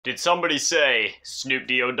Did somebody say Snoop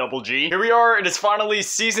D-O double G? Here we are, it is finally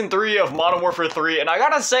Season 3 of Modern Warfare 3, and I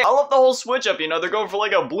gotta say, I love the whole switch up, you know, they're going for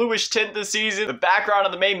like a bluish tint this season. The background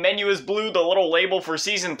of the main menu is blue, the little label for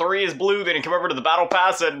Season 3 is blue, then you come over to the Battle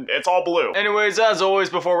Pass and it's all blue. Anyways, as always,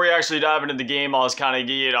 before we actually dive into the game, I'll just kind of,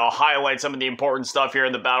 you know, highlight some of the important stuff here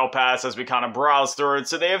in the Battle Pass as we kind of browse through it.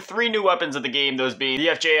 So they have 3 new weapons of the game, those being the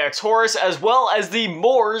FJX Horse, as well as the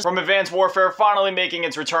Moors from Advanced Warfare finally making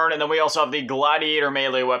its return, and then we also have the Gladiator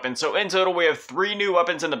melee weapon. So in total, we have 3 new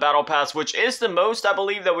weapons in the Battle Pass, which is the most, I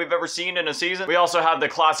believe, that we've ever seen in a season. We also have the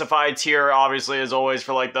Classified tier, obviously, as always,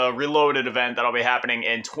 for like the Reloaded event that'll be happening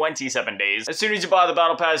in 27 days. As soon as you buy the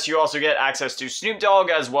Battle Pass, you also get access to Snoop Dogg,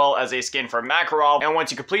 as well as a skin for Makarov. And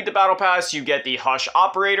once you complete the Battle Pass, you get the Hush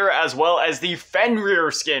Operator, as well as the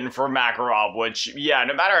Fenrir skin for Makarov, which, yeah,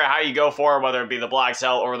 no matter how you go for it, whether it be the Black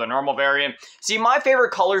Cell or the normal variant. See, my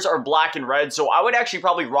favorite colors are black and red, so I would actually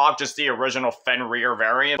probably rock just the original Fenrir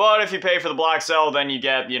variant. But if you pay for the Black Cell, then you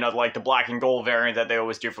get, you know, like the black and gold variant that they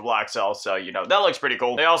always do for Black Cell, so, you know, that looks pretty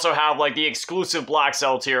cool. They also have, like, the exclusive Black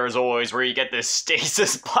Cell tier, as always, where you get this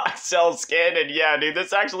Stasis Black Cell skin, and yeah, dude,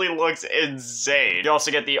 this actually looks insane. You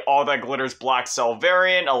also get the All That Glitters Black Cell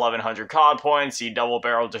variant, 1100 COD points, the Double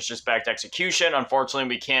Barrel Disrespect Execution. Unfortunately,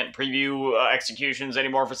 we can't preview executions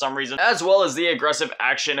anymore for some reason, as well as the Aggressive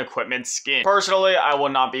Action Equipment skin. Personally, I will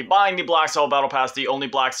not be buying the Black Cell Battle Pass. The only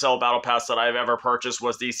Black Cell Battle Pass that I've ever purchased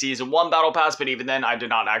was the Season 1 Battle Pass, but even then, I did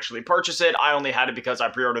not actually purchase it. I only had it because I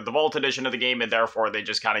pre-ordered the Vault Edition of the game, and therefore, they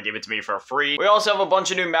just kind of gave it to me for free. We also have a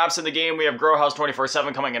bunch of new maps in the game. We have Grow House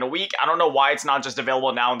 24/7 coming in a week. I don't know why it's not just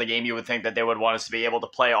available now in the game. You would think that they would want us to be able to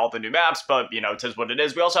play all the new maps, but, you know, 'tis what it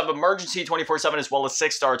is. We also have Emergency 24/7 as well as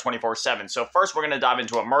 6-star 24/7. So first, we're going to dive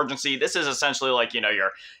into Emergency. This is essentially like, you know,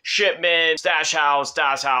 your shipment, stash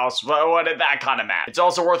house, what that kind of map. It's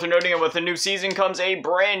also worth noting that with the new season comes a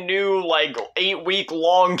brand new, like, 8-week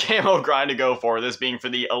long camo grind to go for, this being for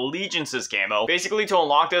the Allegiances camo. Basically, to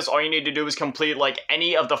unlock this, all you need to do is complete, like,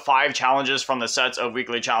 any of the 5 challenges from the sets of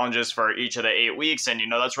weekly challenges for each of the 8 weeks, and, you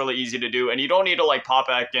know, that's really easy to do, and you don't need to, like, pop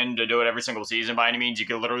back in to do it every single season by any means. You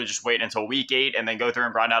can literally just wait until week 8 and then go through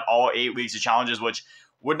and grind out all 8 weeks of challenges, which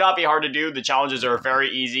would not be hard to do. The challenges are very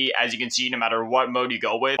easy, as you can see, no matter what mode you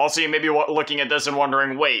go with. Also, you may be looking at this and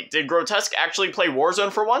wondering, wait, did Grotesque actually play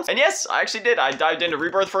Warzone for once? And yes, I actually did. I dived into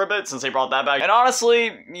Rebirth for a bit since they brought that back. And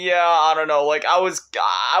honestly, yeah, I don't know. Like, I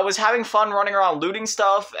was having fun running around looting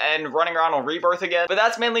stuff and running around on Rebirth again. But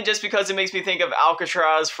that's mainly just because it makes me think of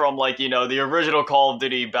Alcatraz from, like, you know, the original Call of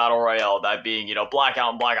Duty Battle Royale, that being, you know,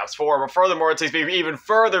 Blackout and Black Ops 4. But furthermore, it takes me even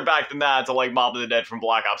further back than that to, like, Mob of the Dead from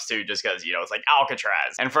Black Ops 2, just because, you know, it's like Alcatraz.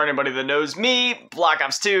 And for anybody that knows me, Black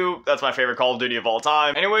Ops 2, that's my favorite Call of Duty of all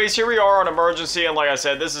time. Anyways, here we are on Emergency, and like I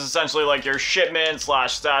said, this is essentially like your shipment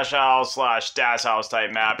slash stash house slash DAS house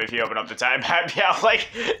type map. If you open up the tab map, yeah, like,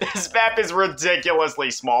 this map is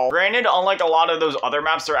ridiculously small. Granted, unlike a lot of those other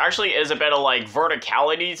maps, there actually is a bit of, like,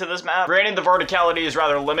 verticality to this map. Granted, the verticality is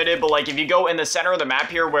rather limited, but, like, if you go in the center of the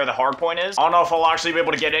map here where the hard point is, I don't know if I'll actually be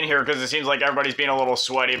able to get in here because it seems like everybody's being a little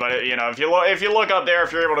sweaty, but, you know, if you look up there,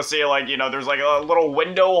 if you're able to see, like, you know, there's like a little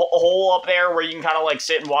window hole up there where you can kind of like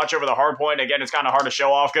sit and watch over the hard point. Again, it's kind of hard to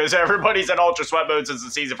show off because everybody's in ultra sweat mode since the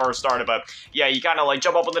season first started, but yeah, you kind of like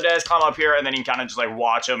jump up on the desk, climb up here, and then you kind of just like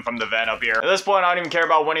watch them from the vent up here. At this point, I don't even care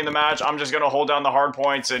about winning the match. I'm just gonna hold down the hard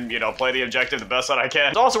points and, you know, play the objective the best that I can.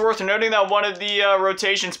 It's also worth noting that one of the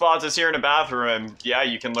rotation spots is here in the bathroom, and yeah,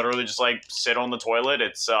 you can literally just like sit on the toilet.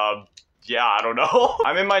 It's yeah, I don't know.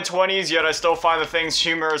 I'm in my 20s, yet I still find the things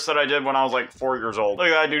humorous that I did when I was like 4 years old. Look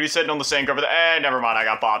at that dude, he's sitting on the sink over there. Never mind, I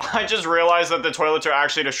got popped. I just realized that the toilets are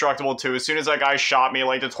actually destructible too. As soon as that guy shot me,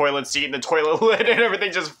 like, the toilet seat and the toilet lid and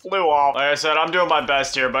everything just flew off. Like I said, I'm doing my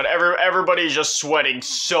best here, but everybody's just sweating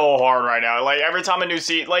so hard right now. Like, every time a new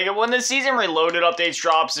season, like, when the season reloaded updates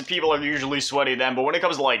drops, people are usually sweaty then, but when it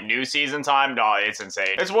comes to, like, new season time, no, it's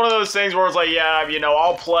insane. It's one of those things where it's like, yeah, you know,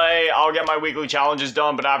 I'll play, I'll get my weekly challenges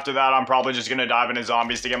done, but after that, I'm probably just gonna dive into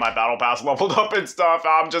zombies to get my battle pass leveled up and stuff.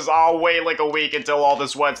 I'll wait like a week until all the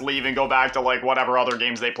sweats leave and go back to like whatever other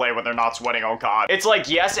games they play when they're not sweating on COD. It's like,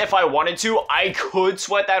 yes, if I wanted to, I could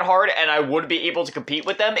sweat that hard and I would be able to compete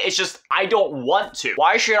with them. It's just, I don't want to.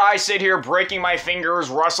 Why should I sit here breaking my fingers,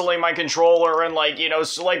 rustling my controller, and like, you know,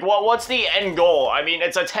 so like, what's the end goal? I mean,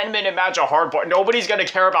 it's a 10-minute match of hardcore. Nobody's gonna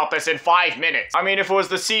care about this in 5 minutes. I mean, if it was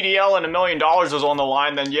the CDL and $1 million was on the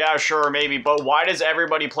line, then yeah, sure, maybe, but why does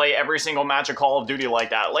everybody play every single match of Call of Duty like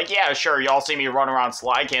that. Like, yeah, sure, y'all see me run around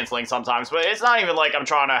slide canceling sometimes, but it's not even like I'm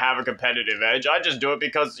trying to have a competitive edge. I just do it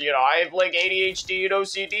because, you know, I have like ADHD and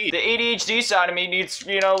OCD. The ADHD side of me needs,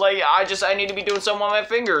 you know, like, I need to be doing something with my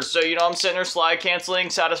fingers. So, you know, I'm sitting there slide canceling,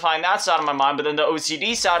 satisfying that side of my mind, but then the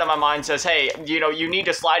OCD side of my mind says, hey, you know, you need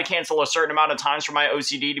to slide cancel a certain amount of times for my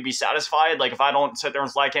OCD to be satisfied. Like, if I don't sit there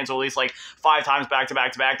and slide cancel at least like 5 times back to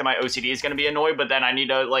back to back, then my OCD is going to be annoyed, but then I need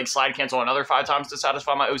to like slide cancel another 5 times to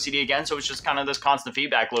satisfy my OCD again. So it's just kind of this constant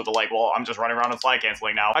feedback loop of like, well, I'm just running around and slide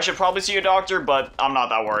canceling now. I should probably see a doctor, but I'm not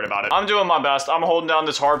that worried about it. I'm doing my best. I'm holding down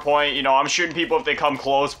this hard point. You know, I'm shooting people if they come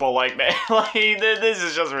close, but like, man, like, this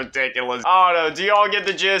is just ridiculous. I don't know. Do y'all get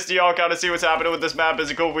the gist? Do y'all kind of see what's happening with this map? Is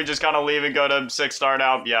it cool if we just kind of leave and go to 6-star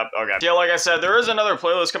now? Yep, okay. Yeah, like I said, there is another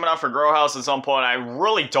playlist coming out for Grow House at some point. I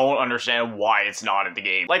really don't understand why it's not in the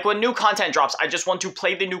game. Like, when new content drops, I just want to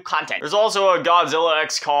play the new content. There's also a Godzilla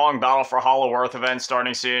x Kong Battle for Hollow Earth event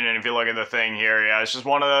starting soon, and if you look at the thing here, yeah, it's just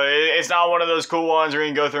one of the, it's not one of those cool ones where you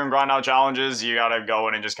can go through and grind out challenges. You gotta go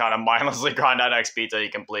in and just kind of mindlessly grind out XP till you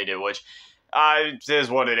complete it, which it is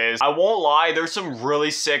what it is. I won't lie, there's some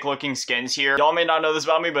really sick looking skins here. Y'all may not know this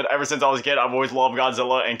about me, but ever since I was a kid, I've always loved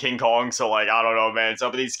Godzilla and King Kong, so like, I don't know, man.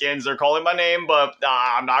 Some of these skins are calling my name, but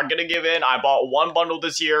I'm not gonna give in. I bought one bundle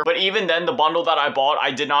this year, but even then, the bundle that I bought,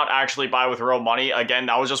 I did not actually buy with real money. Again,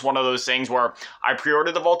 that was just one of those things where I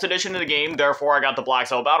pre-ordered the Vault Edition of the game, therefore I got the Black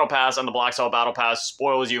Cell Battle Pass, and the Black Cell Battle Pass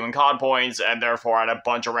spoils you in COD points, and therefore I had a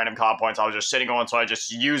bunch of random COD points I was just sitting on, so I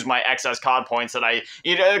just used my excess COD points that I,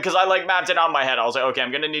 you know, because I like mapped it on my head. I was like, okay,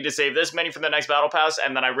 I'm gonna need to save this many for the next battle pass,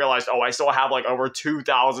 and then I realized, oh, I still have like over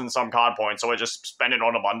 2,000 some COD points, so I just spent it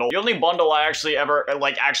on a bundle. The only bundle I actually ever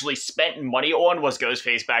actually spent money on was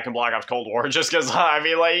Ghostface back in Black Ops Cold War, just because, I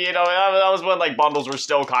mean, like, you know, that was when like bundles were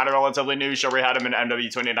still kind of relatively new. Sure, we had him in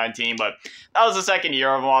MW 2019, but that was the second year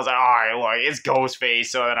of him. I was like, all right, look, it's Ghostface,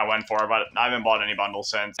 so then I went for it, but I haven't bought any bundles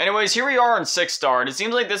since. Anyways, here we are in 6-star, and it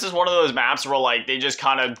seems like this is one of those maps where like they just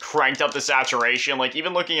kind of cranked up the saturation. Like,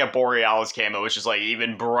 even looking at Borealis camo, which is like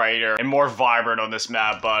even brighter and more vibrant on this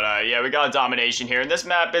map. But yeah, we got domination here. And this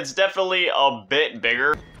map, it's definitely a bit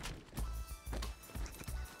bigger.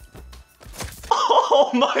 Oh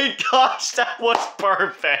my gosh, that was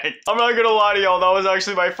perfect. I'm not gonna lie to y'all, that was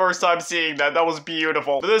actually my first time seeing that. That was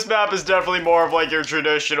beautiful. But this map is definitely more of like your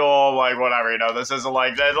traditional, like, whatever, you know, this isn't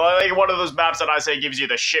like one of those maps that I say gives you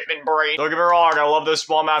the shipment brain. Don't get me wrong, I love those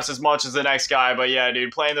small maps as much as the next guy, but yeah,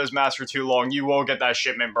 dude, playing those maps for too long, you will get that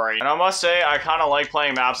shipment brain. And I must say, I kind of like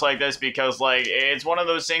playing maps like this because, like, it's one of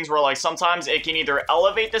those things where, like, sometimes it can either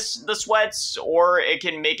elevate the sweats or it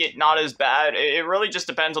can make it not as bad. It really just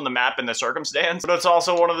depends on the map and the circumstance. But it's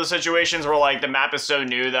also one of the situations where like the map is so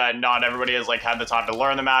new that not everybody has like had the time to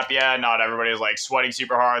learn the map yet. Not everybody is like sweating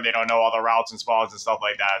super hard. They don't know all the routes and spawns and stuff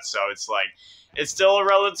like that. So it's like, it's still a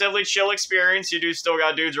relatively chill experience. You do still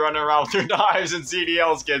got dudes running around with their knives and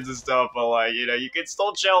CDL skins and stuff, but like, you know, you can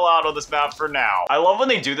still chill out on this map for now. I love when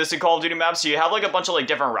they do this in Call of Duty maps. So you have like a bunch of like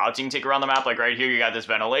different routes you can take around the map. Like right here, you got this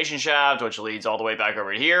ventilation shaft, which leads all the way back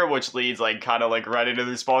over here, which leads like kind of like right into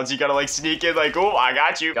the spawns. You gotta like sneak in like, oh, I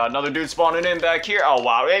got you. Got another dude spawning in back here. Oh,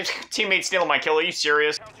 wow. Teammate stealing my kill. Are you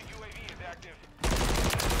serious?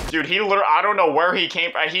 Dude, he literally, I don't know where he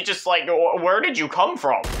came from. He just like, where did you come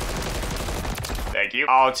from? Thank you.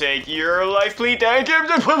 I'll take your life, please. Thank you.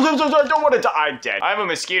 I don't want to die. I'm dead. I have a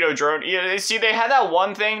mosquito drone. Yeah, see, they had that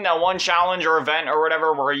one thing, that one challenge or event or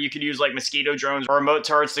whatever, where you could use like mosquito drones or remote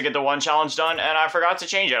turrets to get the one challenge done, and I forgot to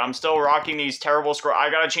change it. I'm still rocking these terrible I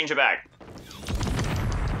gotta change it back.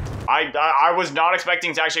 I was not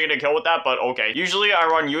expecting to actually get a kill with that, but okay. Usually I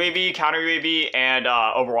run UAV, counter UAV, and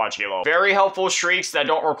Overwatch Halo. Very helpful streaks that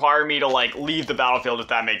don't require me to like leave the battlefield, if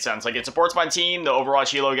that makes sense. Like, it supports my team, the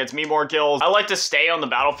Overwatch Halo gets me more kills. I like to stay on the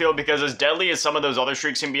battlefield because as deadly as some of those other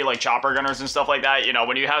streaks can be, like chopper gunners and stuff like that, you know,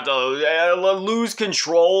 when you have to lose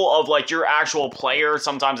control of like your actual player,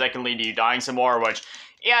 sometimes that can lead to you dying some more, which,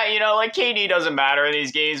 yeah, you know, like, KD doesn't matter in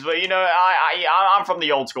these games, but, you know, I'm from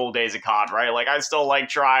the old school days of COD, right? Like, I still like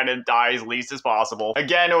trying to die as least as possible.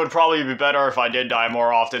 Again, it would probably be better if I did die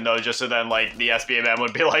more often, though, just so then, like, the SBMM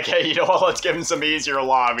would be like, hey, you know what, let's give him some easier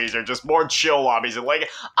lobbies, or just more chill lobbies. And, like,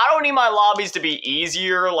 I don't need my lobbies to be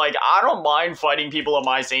easier. Like, I don't mind fighting people at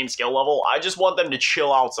my same skill level. I just want them to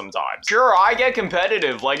chill out sometimes. Sure, I get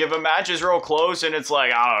competitive. Like, if a match is real close and it's,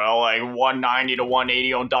 like, I don't know, like, 190 to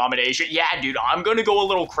 180 on domination, yeah, dude, I'm gonna go a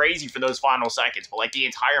little crazy for those final seconds, but like the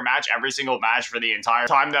entire match, every single match for the entire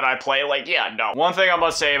time that I play, like, yeah, no. One thing I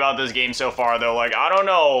must say about this game so far, though, like, I don't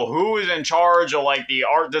know who is in charge of, like, the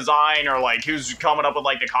art design or, like, who's coming up with,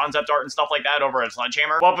 like, the concept art and stuff like that over at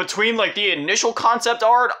Sledgehammer, but between, like, the initial concept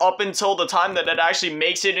art up until the time that it actually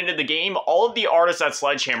makes it into the game, all of the artists at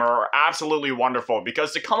Sledgehammer are absolutely wonderful,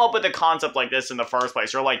 because to come up with a concept like this in the first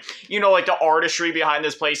place, or, like, you know, like, the artistry behind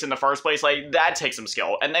this place in the first place, like, that takes some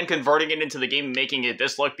skill, and then converting it into the game, making it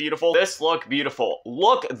this look beautiful,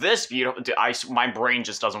 look this beautiful, dude, my brain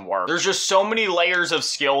just doesn't work. There's just so many layers of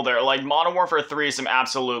skill there. Like, Modern Warfare 3 is some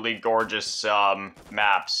absolutely gorgeous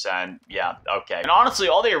maps, and yeah, okay. And honestly,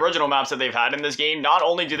 all the original maps that they've had in this game, not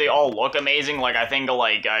only do they all look amazing, like, I think,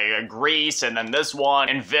 like, Greece, and then this one,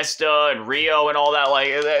 and Vista, and Rio, and all that,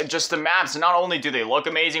 like, just the maps, not only do they look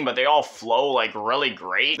amazing, but they all flow, like, really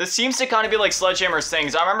great. This seems to kind of be like Sledgehammer's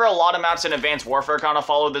things. I remember a lot of maps in Advanced Warfare kind of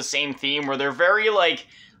follow the same theme, where they're very, like,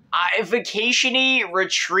 vacation-y,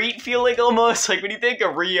 retreat feeling almost. Like, when you think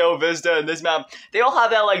of Rio, Vista, and this map, they all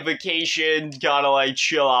have that, like, vacation, kind of, like,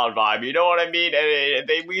 chill-out vibe, you know what I mean?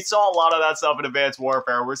 And we saw a lot of that stuff in Advanced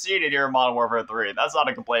Warfare. We're seeing it here in Modern Warfare 3. That's not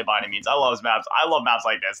a complaint by any means. I love maps. I love maps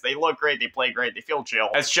like this. They look great, they play great, they feel chill.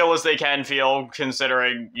 As chill as they can feel,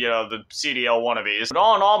 considering, you know, the CDL wannabes. But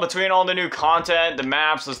all in all, between all the new content, the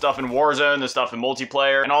maps, the stuff in Warzone, the stuff in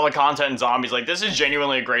multiplayer, and all the content in Zombies, like, this is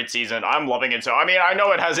genuinely a great season. I'm loving it. So, I mean, I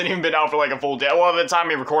know it hasn't even been out for like a full day. Well, at the time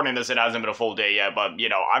of recording this, it hasn't been a full day yet, but, you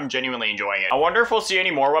know, I'm genuinely enjoying it. I wonder if we'll see any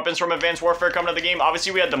more weapons from Advanced Warfare coming to the game.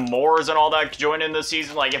 Obviously, we had the Moors and all that join in this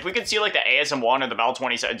season. Like, if we could see, like, the ASM-1 and the Bell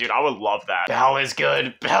 27, dude, I would love that. Bell is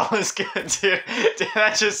good. Bell is good, dude.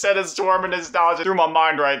 That just sent a storm of nostalgia through my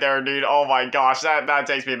mind right there, dude. Oh my gosh, that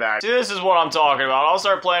takes me back. See, this is what I'm talking about. I'll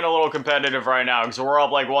start playing a little competitive right now, because we're up,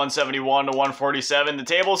 like, 171 to 147. The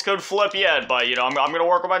tables could flip yet, but, you know, I'm gonna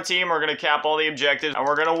work with my team. We're gonna cap all the objectives, and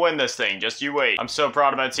we're gonna win this thing. Just you wait. I'm so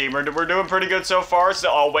proud of my team. We're doing pretty good so far.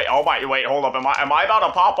 So, wait, hold up. Am I about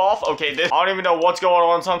to pop off? Okay, I don't even know what's going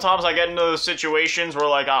on. Sometimes I get into those situations where,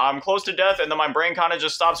 like, I'm close to death, and then my brain kind of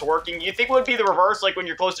just stops working. You think it would be the reverse? Like, when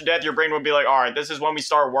you're close to death, your brain would be like, all right, this is when we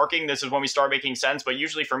start working. This is when we start making sense. But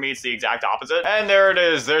usually for me, it's the exact opposite. And there it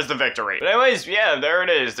is. There's the victory. But anyways, yeah, there it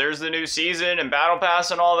is. There's the new season and Battle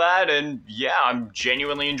Pass and all that. And yeah, I'm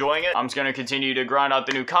genuinely enjoying it. I'm just going to continue to grind out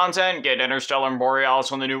the new content, get Interstellar and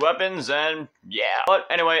Borealis on the new weapons, and yeah. But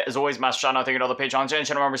anyway, as always, massive shout out, thank you to all the Patreons and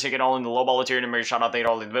channel members taking all in the low ball tier, and a major shout out, thank you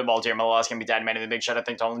to all in the mid ball tier. My last can be dad man and the big shout out,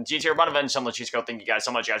 thank you to all in the G tier, but events, some of the cheese go. Thank you guys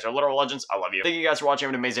so much. You guys are literal legends. I love you. Thank you guys for watching.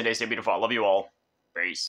 Have an amazing day. Stay beautiful. I love you all. Peace.